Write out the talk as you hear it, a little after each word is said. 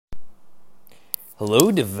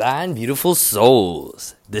Hello, divine, beautiful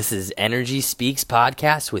souls. This is Energy Speaks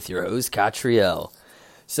Podcast with your host, Catriel.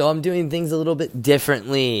 So I'm doing things a little bit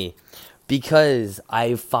differently because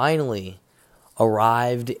I finally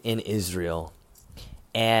arrived in Israel.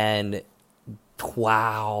 And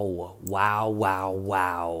wow.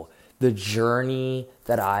 The journey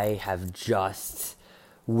that I have just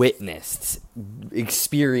witnessed,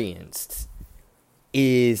 experienced,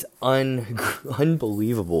 is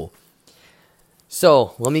unbelievable.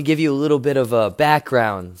 So, let me give you a little bit of a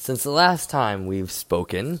background. Since the last time we've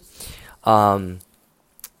spoken, I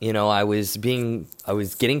was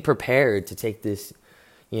getting prepared to take this,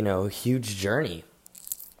 huge journey.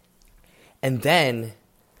 And then,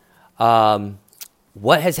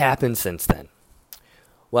 what has happened since then?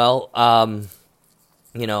 Well,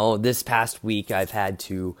 this past week I've had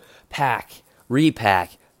to pack, repack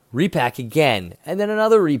again, and then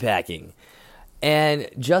another repacking. And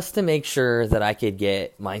just to make sure that I could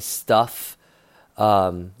get my stuff,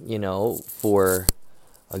 for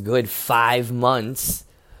a good 5 months,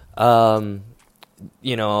 to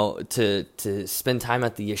spend time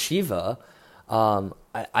at the yeshiva,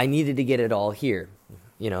 I needed to get it all here.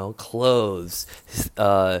 Clothes,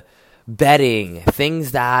 bedding,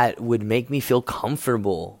 things that would make me feel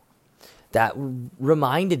comfortable, that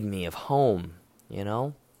reminded me of home,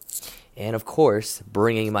 And, of course,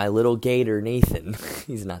 bringing my little gator, Nathan.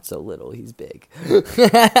 He's not so little, he's big.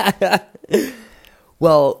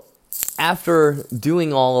 Well, after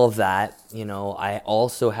doing all of that, I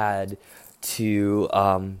also had to,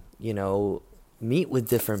 meet with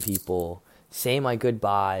different people, say my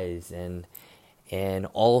goodbyes, and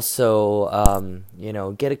also,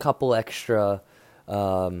 get a couple extra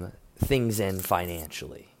things in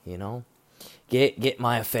financially, Get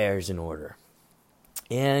my affairs in order.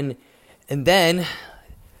 And then,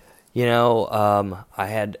 I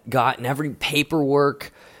had gotten every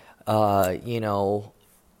paperwork,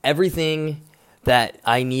 everything that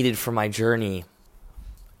I needed for my journey.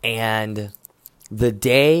 And the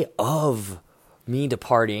day of me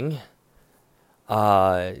departing,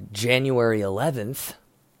 January 11th,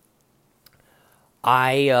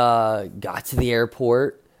 I got to the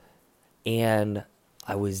airport and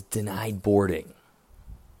I was denied boarding.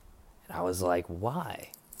 And I was like,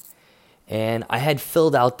 why? And I had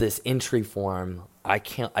filled out this entry form. I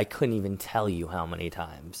couldn't even tell you how many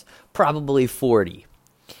times. Probably 40.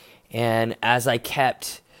 And as I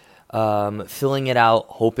kept filling it out,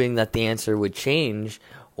 hoping that the answer would change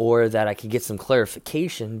or that I could get some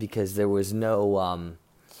clarification because there was no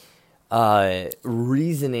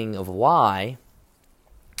reasoning of why,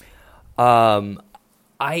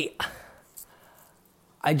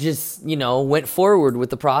 I just, went forward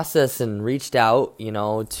with the process and reached out,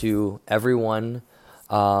 to everyone,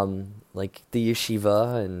 like the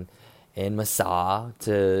yeshiva and Masa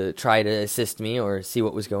to try to assist me or see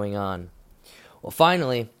what was going on. Well,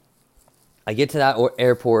 finally, I get to that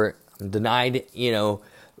airport, I'm denied,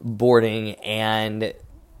 boarding, and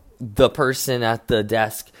the person at the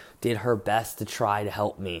desk did her best to try to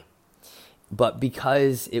help me. But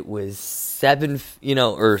because it was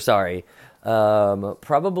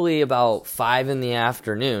probably about 5 in the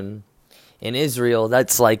afternoon in Israel,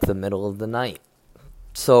 that's like the middle of the night.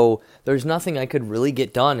 So there's nothing I could really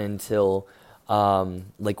get done until 1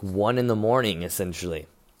 in the morning, essentially,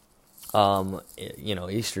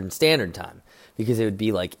 Eastern Standard Time, because it would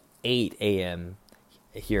be like 8 a.m.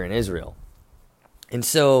 here in Israel. And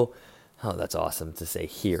so, that's awesome to say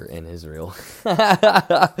here in Israel.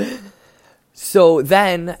 So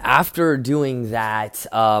then after doing that,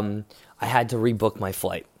 I had to rebook my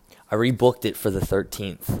flight. I rebooked it for the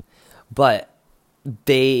 13th, but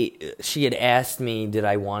she had asked me, did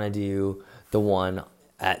I want to do the one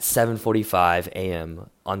at 7:45 a.m.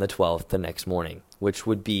 on the 12th the next morning, which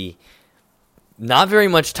would be not very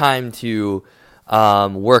much time to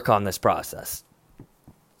work on this process.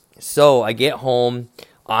 So I get home,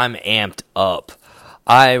 I'm amped up.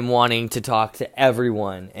 I'm wanting to talk to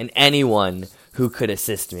everyone and anyone who could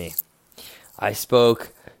assist me. I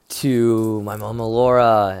spoke to my mama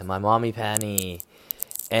Laura and my mommy Penny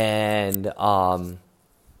and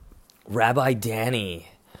Rabbi Danny.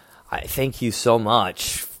 I thank you so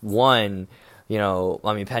much. One,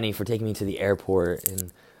 mommy Penny for taking me to the airport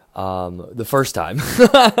and the first time.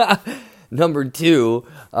 Number 2,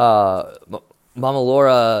 Mama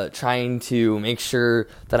Laura trying to make sure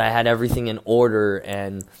that I had everything in order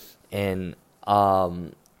and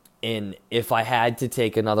if I had to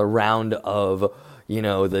take another round of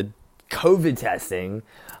the COVID testing,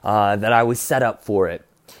 that I was set up for it,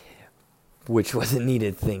 which wasn't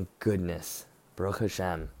needed, thank goodness. Baruch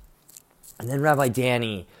Hashem. And then Rabbi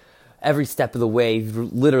Danny every step of the way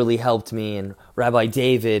literally helped me, and Rabbi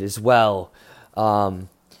David as well.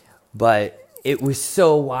 But it was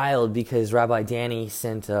so wild because Rabbi Danny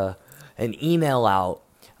sent an email out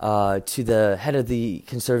to the head of the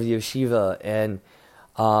conservative yeshiva, and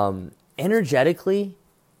energetically,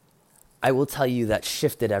 I will tell you that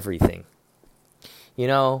shifted everything.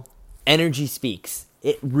 Energy speaks.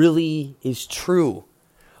 It really is true.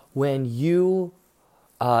 When you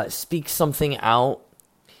speak something out,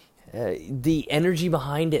 the energy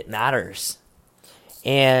behind it matters.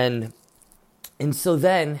 And so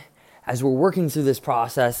then, as we're working through this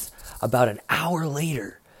process, about an hour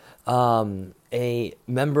later, a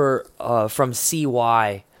member from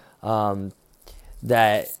CY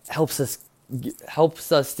that helps us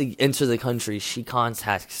to enter the country, she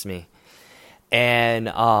contacts me,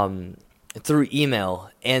 and through email,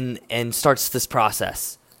 and starts this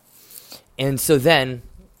process. And so then,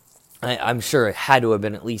 I'm sure it had to have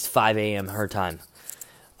been at least 5 a.m. her time.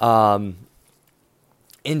 And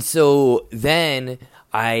so then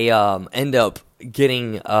I end up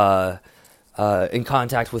getting in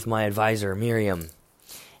contact with my advisor, Miriam.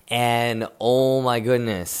 And oh my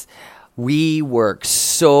goodness, we worked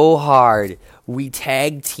so hard. We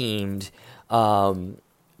tag teamed,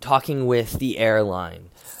 talking with the airline,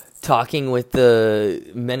 talking with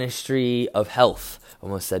the Ministry of Health.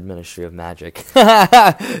 Almost said Ministry of Magic.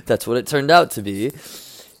 That's what it turned out to be.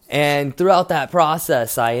 And throughout that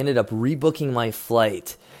process, I ended up rebooking my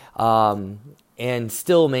flight, and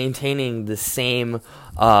still maintaining the same,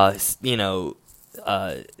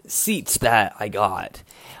 seats that I got.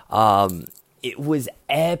 It was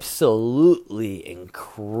absolutely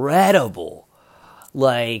incredible,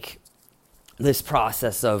 like this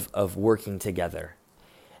process of working together.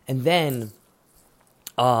 And then,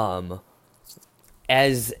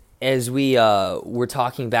 as we were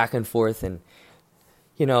talking back and forth, and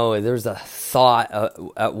there's a thought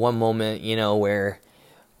at one moment, where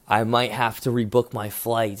I might have to rebook my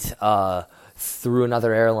flight through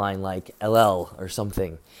another airline like LL or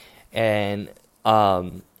something. And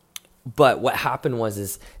but what happened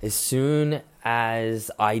was as soon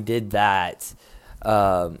as I did that,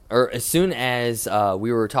 or as soon as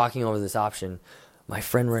we were talking over this option, my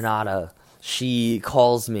friend Renata, she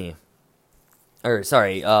calls me,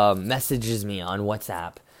 messages me on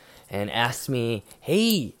WhatsApp and asks me,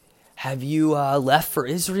 "Hey, have you left for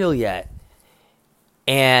Israel yet?"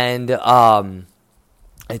 And I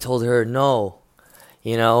told her, no,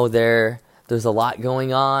 there's a lot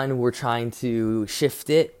going on. We're trying to shift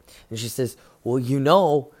it. And she says, well,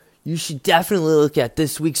 you should definitely look at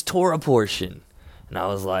this week's Torah portion. And I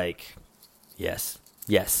was like, yes,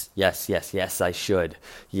 I should.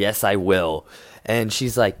 Yes, I will. And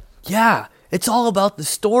she's like, yeah, it's all about the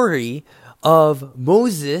story of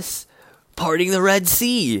Moses parting the Red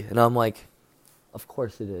Sea. And I'm like, of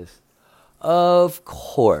course it is. Of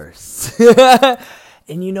course.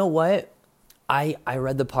 And you know what? I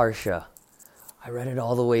read the Parsha. I read it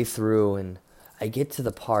all the way through, and I get to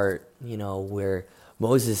the part, where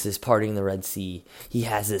Moses is parting the Red Sea. He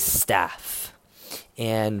has his staff.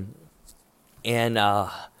 And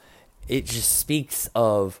it just speaks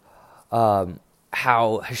of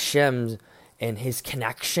how Hashem and his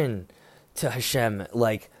connection to Hashem,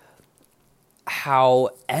 like how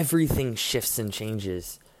everything shifts and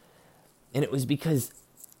changes. And it was because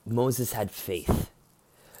Moses had faith.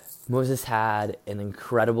 Moses had an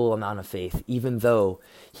incredible amount of faith, even though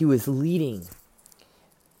he was leading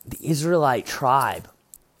the Israelite tribe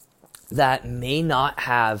that may not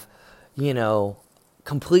have,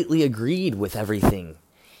 completely agreed with everything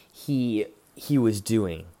he was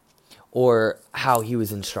doing or how he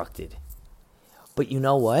was instructed. But you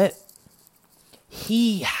know what?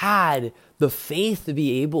 He had the faith to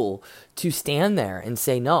be able to stand there and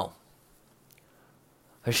say, no,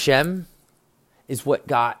 Hashem is what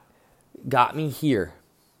got me here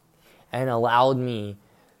and allowed me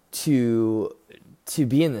to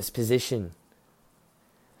be in this position.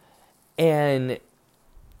 And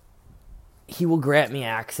he will grant me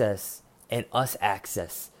access and us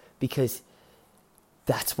access because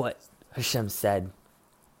that's what Hashem said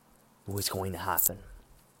was going to happen.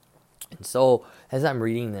 And so as I'm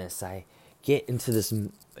reading this, I get into this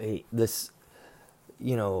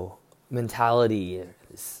mentality,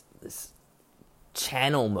 this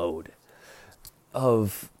channel mode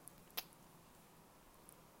of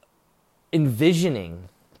envisioning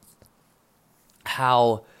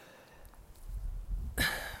all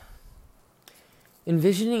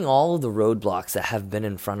of the roadblocks that have been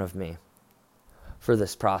in front of me for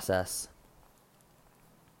this process,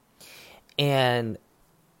 and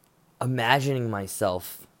imagining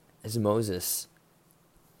myself as Moses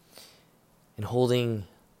and holding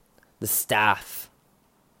the staff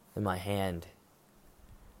in my hand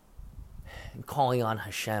and calling on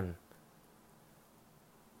Hashem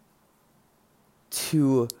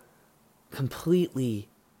to completely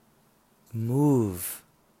move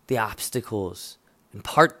the obstacles and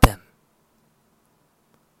part them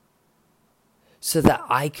so that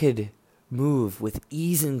I could move with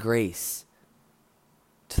ease and grace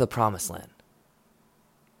to the promised land.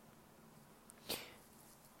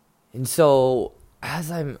 And so as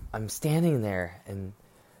I'm standing there, and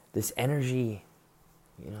this energy,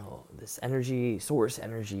 this energy, source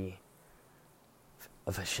energy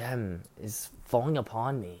of Hashem is falling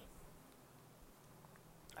upon me,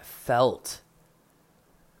 I felt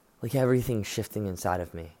like everything's shifting inside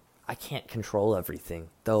of me. I can't control everything,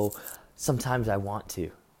 though sometimes I want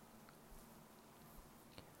to.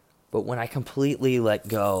 But when I completely let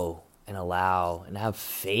go and allow and have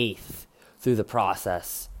faith through the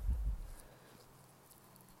process,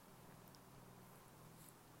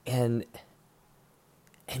 and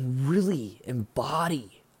really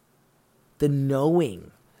embody the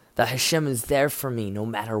knowing that Hashem is there for me no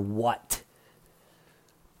matter what,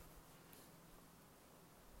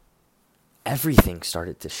 everything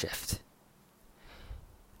started to shift.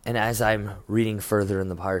 And as I'm reading further in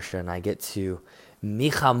the parsha, and I get to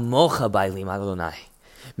Micha mocha bailim Adonai,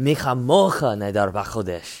 Micha mocha nedar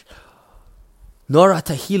b'chodesh, Nora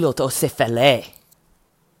tahilot osefele.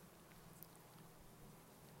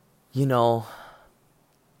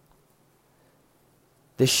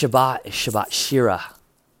 This Shabbat is Shabbat Shira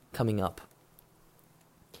coming up.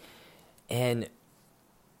 And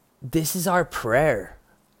this is our prayer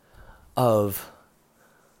of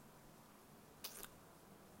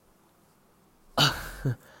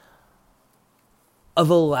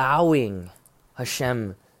allowing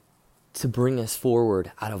Hashem to bring us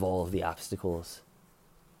forward out of all of the obstacles.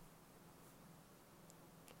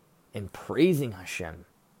 And praising Hashem.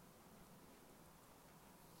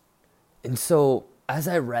 And so, as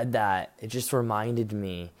I read that, it just reminded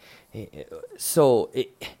me.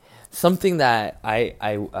 Something that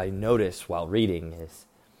I noticed while reading is,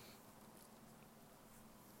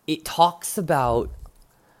 it talks about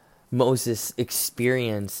Moses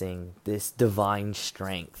experiencing this divine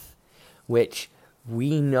strength, which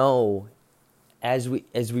we know as we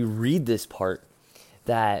read this part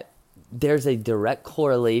that there's a direct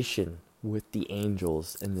correlation with the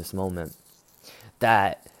angels in this moment.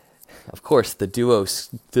 That, of course, the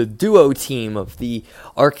duo team of the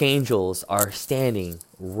archangels are standing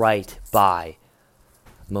right by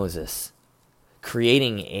Moses,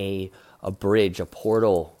 creating a bridge, a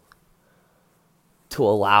portal to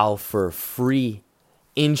allow for free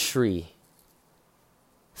entry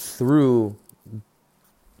through,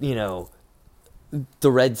 the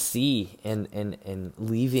Red Sea and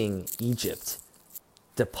leaving Egypt,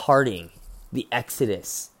 departing the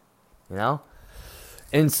Exodus,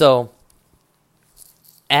 And so,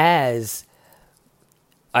 as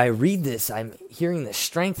I read this, I'm hearing the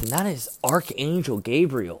strength, and that is Archangel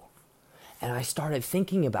Gabriel. And I started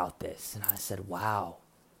thinking about this, and I said, wow,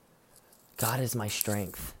 God is my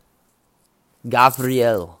strength.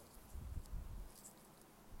 Gabriel,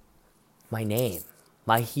 my name,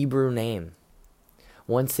 my Hebrew name,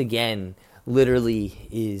 once again, literally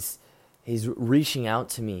is reaching out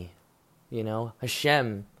to me.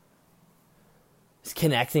 Hashem is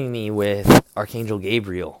connecting me with Archangel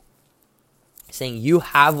Gabriel, saying, you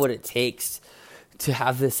have what it takes to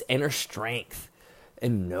have this inner strength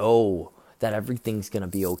and know that everything's going to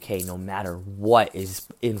be okay no matter what is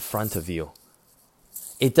in front of you.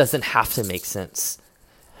 It doesn't have to make sense.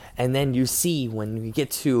 And then you see when we get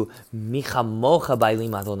to Micha mocha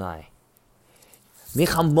bailim Adonai,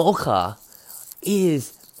 Micha mocha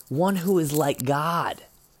is one who is like God,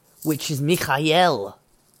 which is Michael,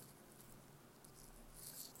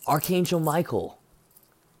 Archangel Michael,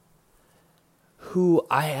 who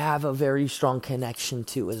I have a very strong connection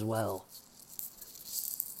to as well.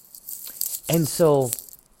 And so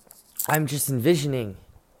I'm just envisioning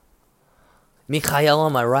Michael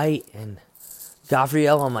on my right and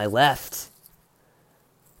Gabriel on my left,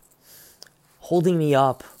 holding me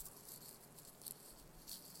up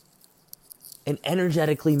and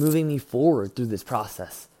energetically moving me forward through this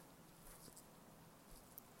process.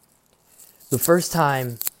 The first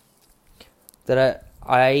time that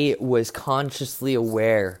I was consciously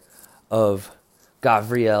aware of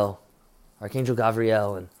Gabriel, Archangel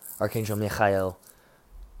Gabriel and Archangel Michael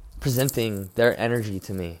presenting their energy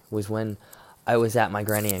to me was when I was at my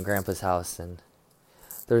granny and grandpa's house, and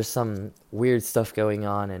there's some weird stuff going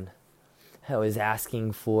on, and I was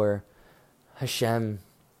asking for Hashem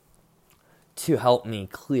to help me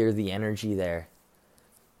clear the energy there.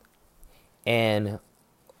 And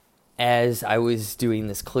as I was doing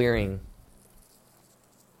this clearing,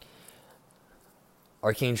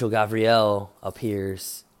 Archangel Gabriel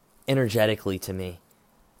appears energetically to me.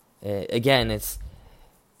 Again, it's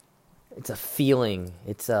a feeling,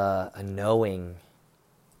 it's a knowing.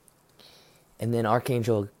 And then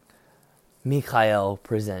Archangel Michael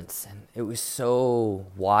presents, and it was so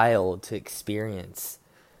wild to experience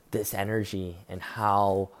this energy and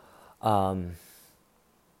how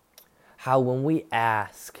when we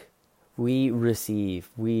ask, we receive,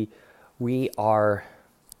 we are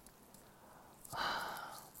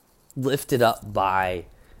lifted up by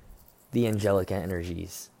the angelic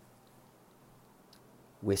energies,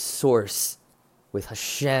 with Source, with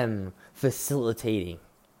Hashem facilitating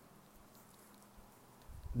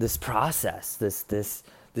this process, this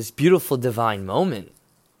beautiful divine moment.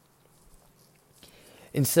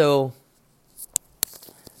 And so,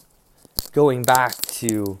 going back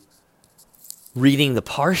to reading the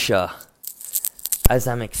Parsha, as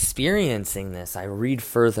I'm experiencing this, I read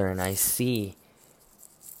further and I see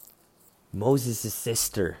Moses'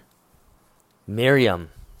 sister, Miriam,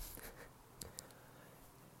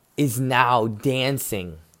 is now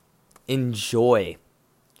dancing in joy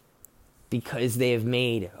because they have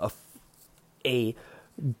made a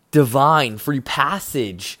divine free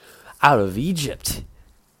passage out of Egypt.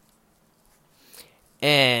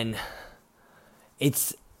 And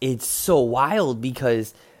it's so wild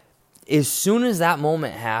because as soon as that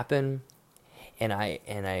moment happened, and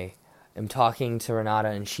I am talking to Renata,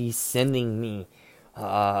 and she's sending me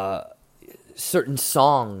certain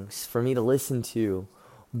songs for me to listen to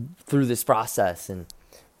through this process, and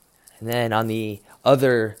then on the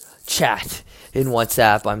other chat in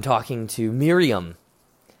WhatsApp, I'm talking to Miriam.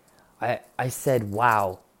 I said,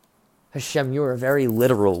 wow, Hashem, you are very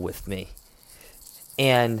literal with me.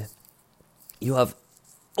 And you have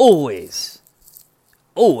always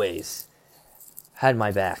had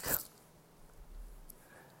my back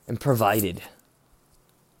and provided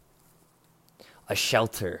a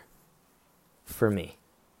shelter for me.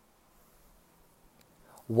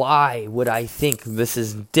 Why would I think this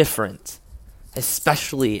is different,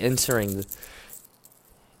 especially entering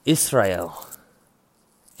Israel,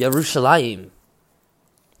 Yerushalayim?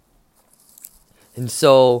 And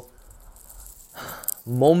so,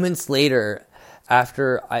 moments later,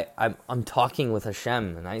 after I'm talking with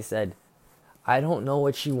Hashem, and I said, I don't know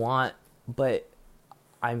what you want, but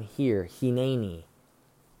I'm here, Hineni.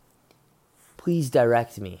 Please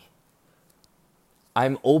direct me.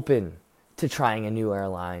 I'm open to trying a new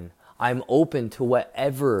airline. I'm open to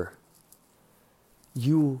whatever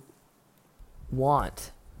you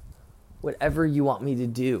want, whatever you want me to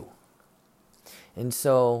do. And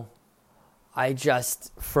so I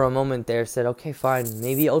just, for a moment there, said, okay, fine.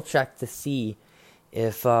 Maybe I'll check to see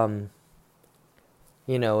if,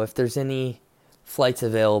 if there's any flights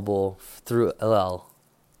available through LL.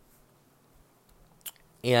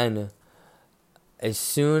 And as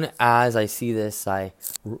soon as I see this, I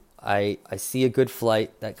see a good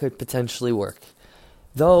flight that could potentially work.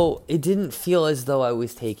 Though it didn't feel as though I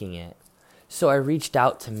was taking it. So I reached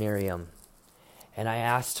out to Miriam and I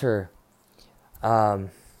asked her,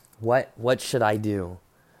 what should I do?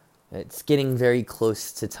 It's getting very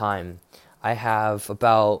close to time. I have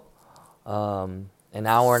about an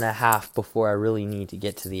hour and a half before I really need to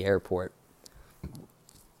get to the airport.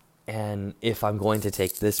 And if I'm going to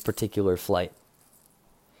take this particular flight.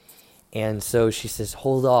 And so she says,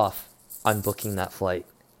 hold off on booking that flight.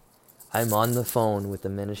 I'm on the phone with the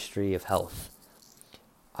Ministry of Health.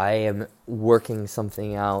 I am working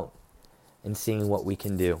something out and seeing what we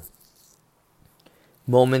can do.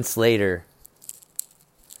 Moments later,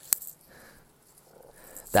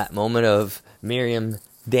 that moment of Miriam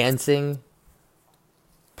dancing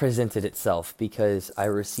presented itself because I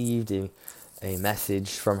received a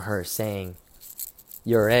message from her saying,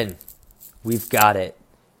 you're in. We've got it.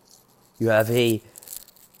 You have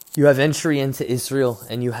entry into Israel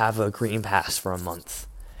and you have a green pass for a month.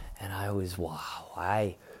 And I was, wow.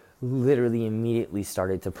 I literally immediately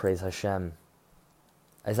started to praise Hashem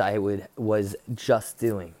as I was just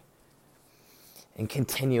doing. And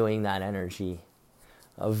continuing that energy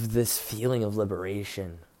of this feeling of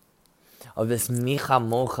liberation, of this Micha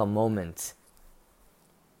Mocha moment.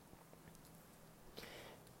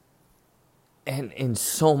 And in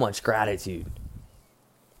so much gratitude.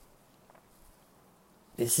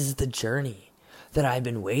 This is the journey that I've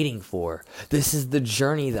been waiting for. This is the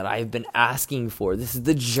journey that I've been asking for. This is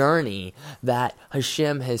the journey that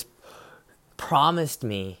Hashem has promised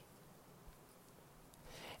me.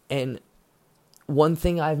 And one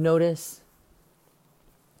thing I've noticed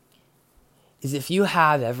is if you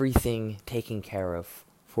have everything taken care of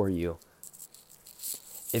for you,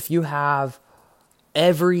 if you have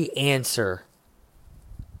every answer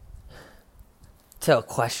to a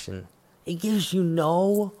question, it gives you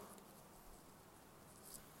no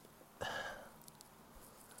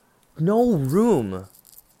room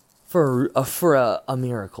for a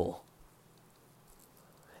miracle.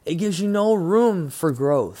 It gives you no room for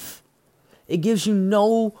growth. It gives you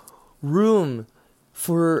no room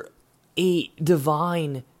for a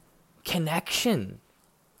divine connection.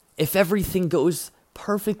 If everything goes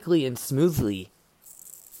perfectly and smoothly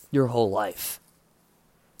your whole life.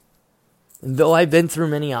 And though I've been through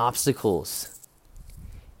many obstacles,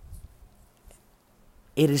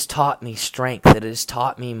 it has taught me strength. It has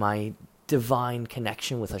taught me my divine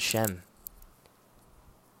connection with Hashem.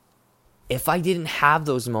 If I didn't have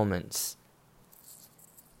those moments,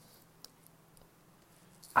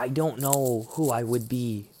 I don't know who I would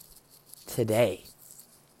be today.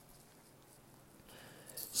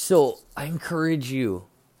 So I encourage you,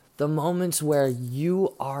 the moments where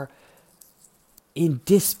you are in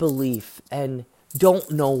disbelief and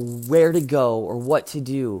don't know where to go or what to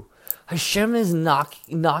do, Hashem is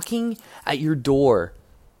knocking at your door,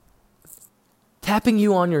 tapping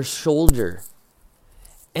you on your shoulder,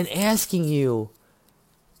 and asking you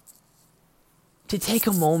to take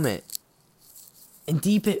a moment and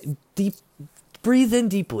breathe in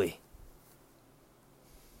deeply.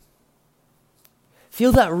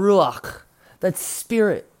 Feel that ruach, that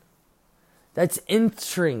spirit that's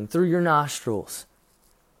entering through your nostrils.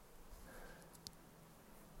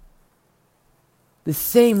 The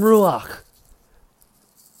same ruach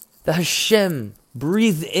that Hashem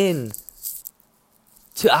breathed in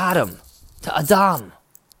to Adam,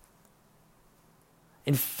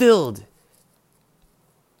 and filled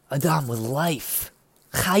Adam with life,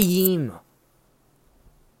 chayim.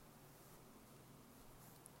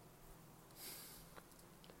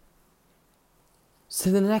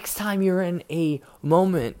 So the next time you're in a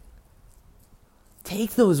moment,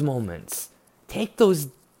 take those moments. Take those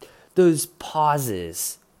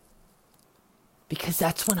pauses. Because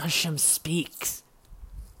that's when Hashem speaks.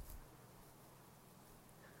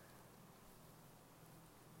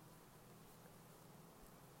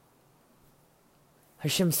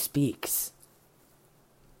 Hashem speaks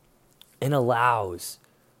and allows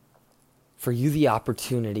for you the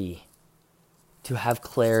opportunity to have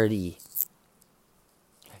clarity.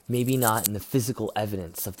 Maybe not in the physical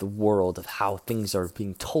evidence of the world of how things are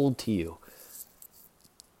being told to you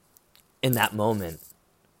in that moment,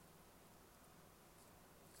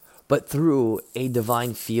 but through a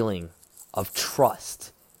divine feeling of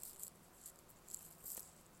trust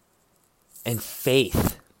and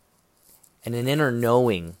faith and an inner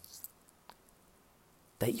knowing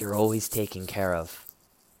that you're always taken care of,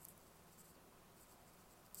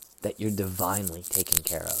 that you're divinely taken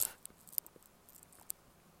care of.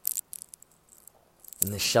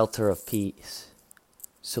 In the shelter of peace,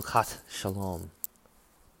 Sukkot Shalom,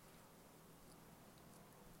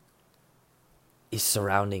 is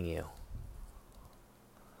surrounding you,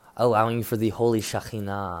 allowing for the Holy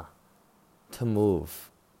Shekhinah to move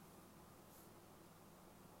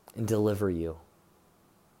and deliver you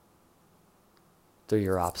through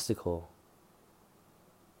your obstacle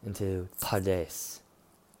into Pardes.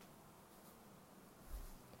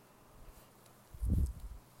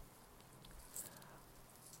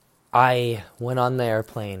 I went on the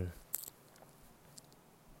airplane,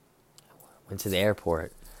 went to the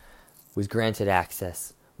airport, was granted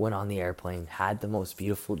access, went on the airplane, had the most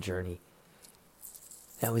beautiful journey.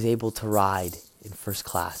 And I was able to ride in first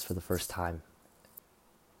class for the first time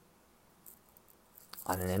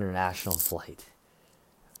on an international flight.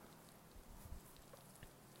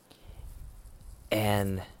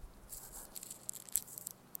 And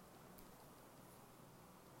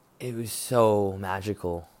it was so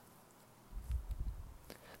magical.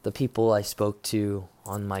 The people I spoke to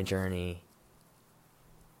on my journey,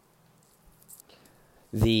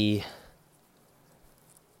 the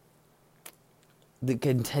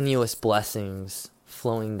continuous blessings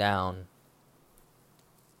flowing down,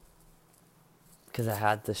 because I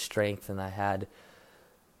had the strength and I had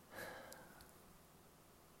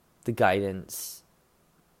the guidance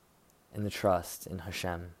and the trust in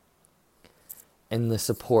Hashem and the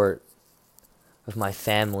support of my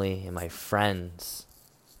family and my friends,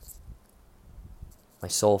 my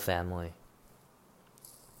soul family,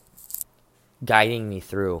 guiding me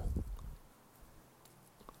through,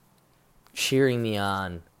 cheering me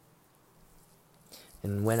on.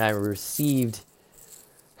 And when I received,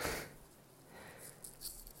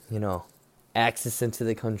 access into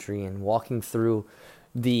the country and walking through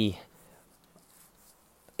the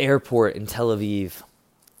airport in Tel Aviv,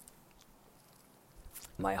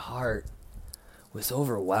 my heart was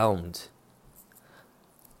overwhelmed.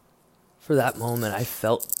 For that moment, I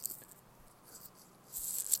felt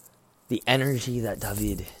the energy that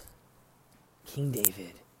King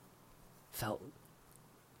David, felt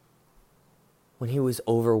when he was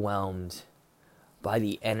overwhelmed by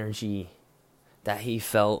the energy that he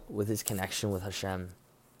felt with his connection with Hashem.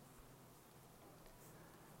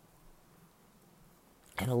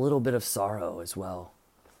 And a little bit of sorrow as well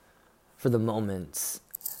for the moments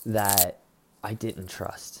that I didn't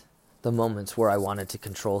trust, the moments where I wanted to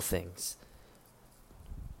control things.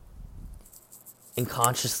 And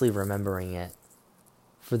consciously remembering it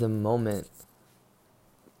for the moment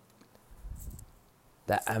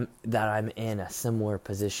that I'm in a similar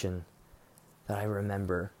position, that I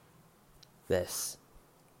remember this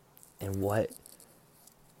and what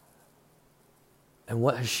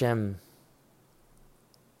Hashem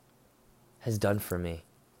has done for me,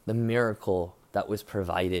 the miracle that was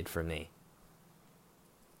provided for me.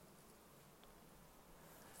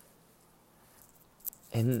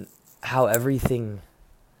 And how everything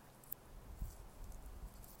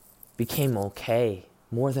became okay,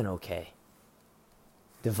 more than okay,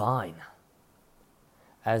 divine,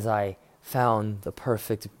 as I found the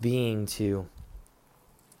perfect being to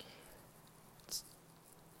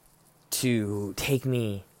take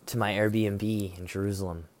me to my Airbnb in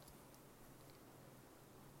Jerusalem.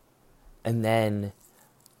 And then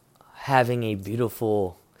having a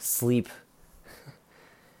beautiful sleep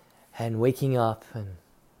and waking up and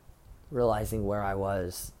realizing where I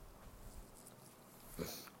was.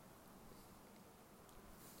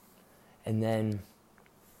 And then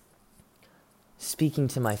speaking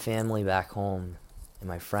to my family back home and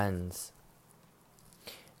my friends.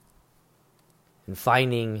 And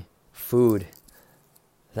finding food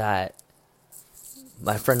that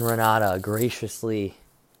my friend Renata graciously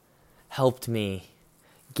helped me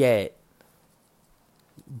get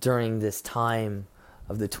during this time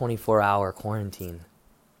of the 24-hour quarantine.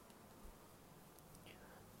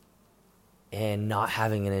 And not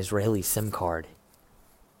having an Israeli SIM card.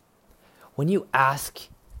 When you ask,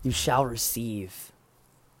 you shall receive.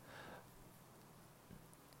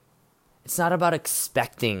 It's not about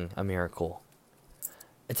expecting a miracle.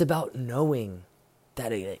 It's about knowing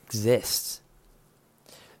that it exists.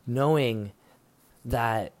 Knowing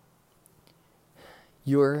that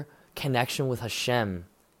your connection with Hashem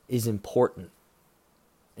is important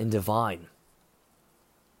and divine.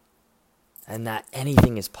 And that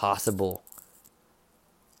anything is possible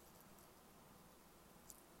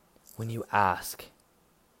when you ask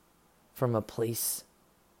from a place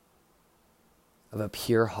of a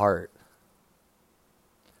pure heart.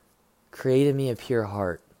 Create in me a pure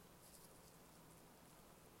heart.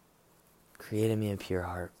 Create in me a pure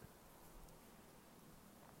heart.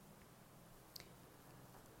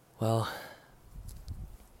 Well,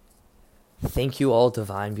 thank you all,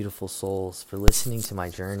 divine, beautiful souls, for listening to my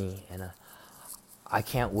journey. And I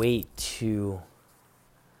can't wait to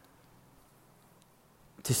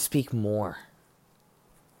speak more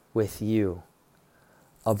with you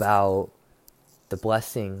about the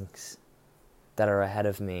blessings that are ahead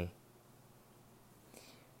of me,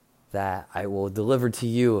 that I will deliver to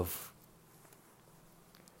you of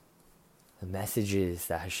the messages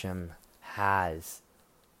that Hashem has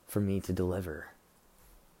for me to deliver.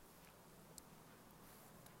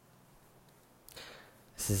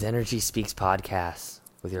 This is Energy Speaks Podcast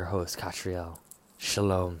with your host, Catriel.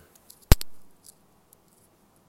 Shalom.